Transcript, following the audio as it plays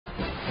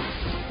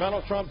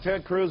Donald Trump,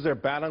 Ted Cruz, they're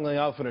battling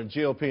out for the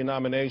GOP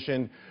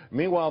nomination.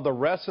 Meanwhile, the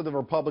rest of the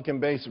Republican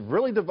base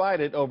really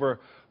divided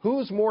over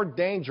who's more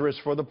dangerous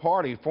for the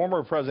party.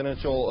 Former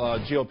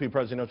GOP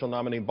presidential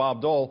nominee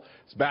Bob Dole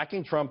is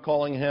backing Trump,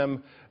 calling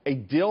him a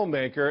deal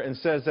maker, and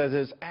says that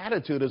his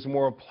attitude is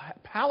more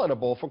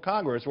palatable for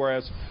Congress,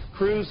 whereas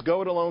Cruz'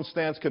 go-it-alone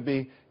stance could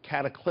be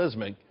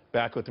cataclysmic.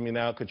 Back with me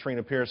now,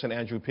 Katrina, Pierson,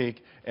 Andrew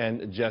Peak,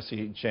 and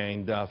Jessie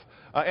Jane Duff.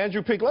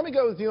 Andrew Peak, let me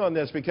go with you on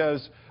this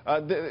because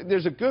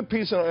there's a good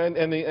piece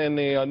in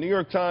the New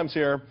York Times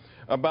here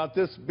about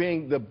this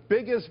being the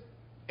biggest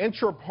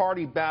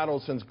intra-party battle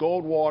since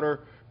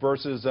Goldwater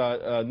versus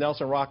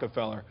Nelson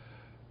Rockefeller.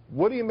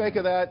 What do you make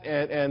of that?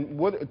 And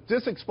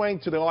just explain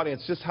to the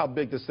audience just how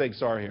big the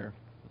stakes are here.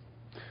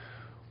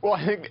 Well,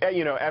 I think,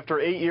 after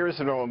 8 years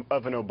of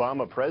an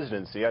Obama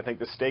presidency, I think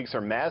the stakes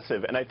are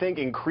massive. And I think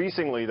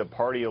increasingly the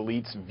party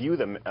elites view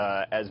them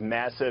as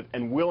massive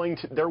and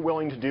they're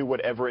willing to do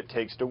whatever it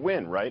takes to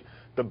win, right?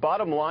 The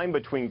bottom line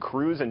between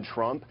Cruz and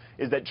Trump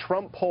is that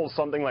Trump polls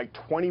something like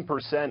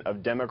 20%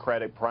 of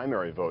Democratic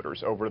primary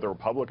voters over to the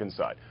Republican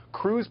side.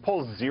 Cruz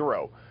polls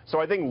 0. So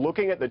I think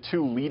looking at the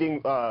two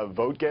leading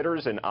vote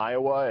getters in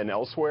Iowa and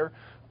elsewhere,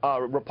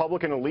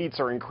 Republican elites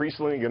are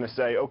increasingly going to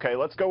say, okay,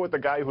 let's go with the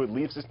guy who at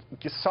least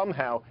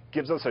somehow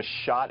gives us a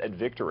shot at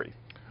victory.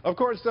 Of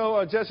course,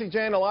 though, Jessie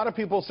Jane, a lot of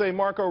people say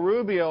Marco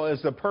Rubio is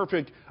the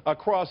perfect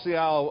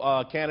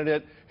across-the-aisle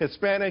candidate.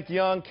 Hispanic,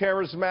 young,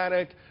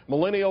 charismatic,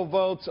 millennial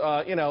votes,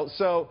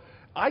 So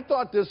I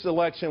thought this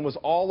election was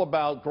all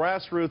about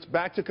grassroots,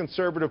 back to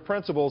conservative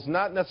principles,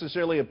 not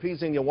necessarily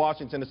appeasing the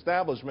Washington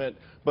establishment,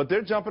 but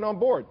they're jumping on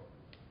board.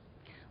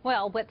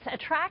 Well, what's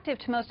attractive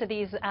to most of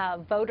these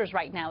voters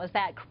right now is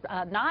that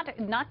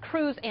not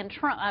Cruz and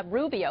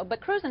Rubio, but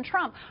Cruz and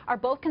Trump are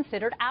both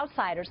considered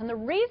outsiders. And the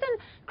reason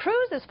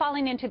Cruz is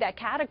falling into that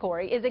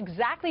category is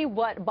exactly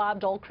what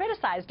Bob Dole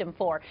criticized him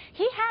for.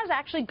 He has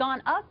actually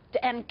gone up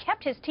and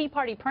kept his Tea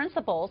Party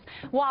principles,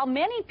 while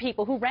many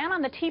people who ran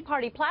on the Tea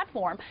Party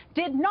platform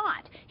did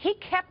not. He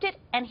kept it,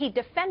 and he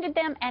defended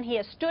them, and he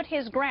has stood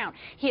his ground.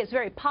 He is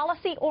very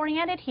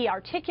policy-oriented. He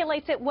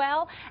articulates it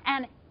well,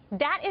 and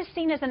that is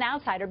seen as an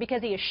outsider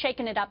because he has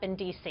shaken it up in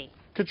D.C.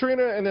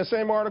 Katrina, in the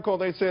same article,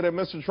 they say that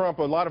Mr. Trump,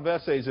 a lot of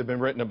essays have been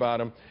written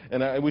about him,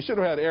 and we should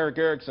have had Eric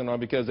Erickson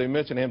on because they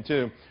mentioned him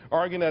too,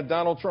 arguing that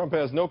Donald Trump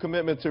has no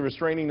commitment to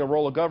restraining the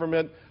role of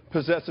government,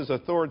 possesses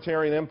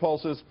authoritarian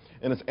impulses,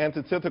 and is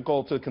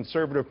antithetical to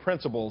conservative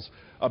principles.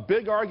 A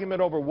big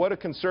argument over what a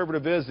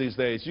conservative is these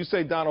days. You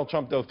say Donald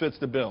Trump, though, fits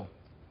the bill.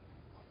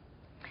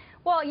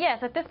 Well, yes,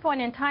 at this point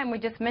in time, we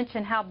just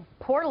mentioned how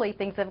poorly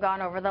things have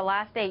gone over the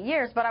last 8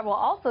 years. But I will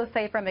also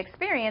say from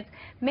experience,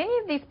 many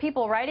of these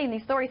people writing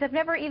these stories have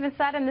never even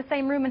sat in the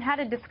same room and had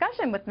a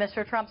discussion with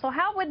Mr. Trump. So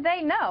how would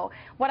they know?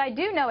 What I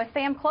do know is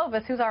Sam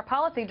Clovis, who's our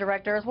policy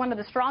director, is one of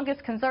the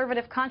strongest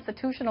conservative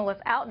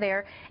constitutionalists out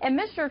there. And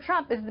Mr.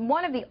 Trump is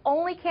one of the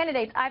only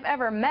candidates I've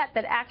ever met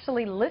that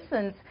actually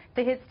listens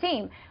to his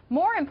team.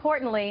 More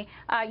importantly,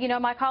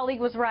 my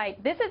colleague was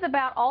right. This is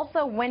about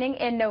also winning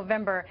in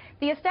November.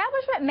 The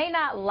establishment may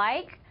not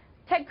like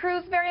Ted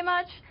Cruz very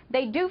much.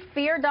 They do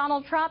fear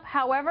Donald Trump.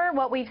 However,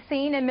 what we've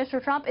seen in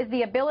Mr. Trump is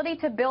the ability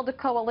to build a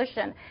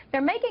coalition.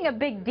 They're making a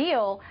big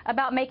deal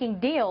about making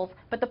deals,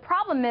 but the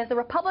problem is the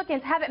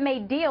Republicans haven't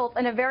made deals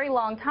in a very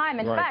long time.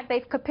 In fact,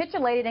 they've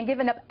capitulated and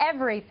given up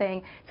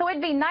everything. So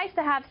it'd be nice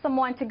to have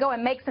someone to go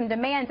and make some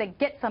demands and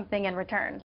get something in return.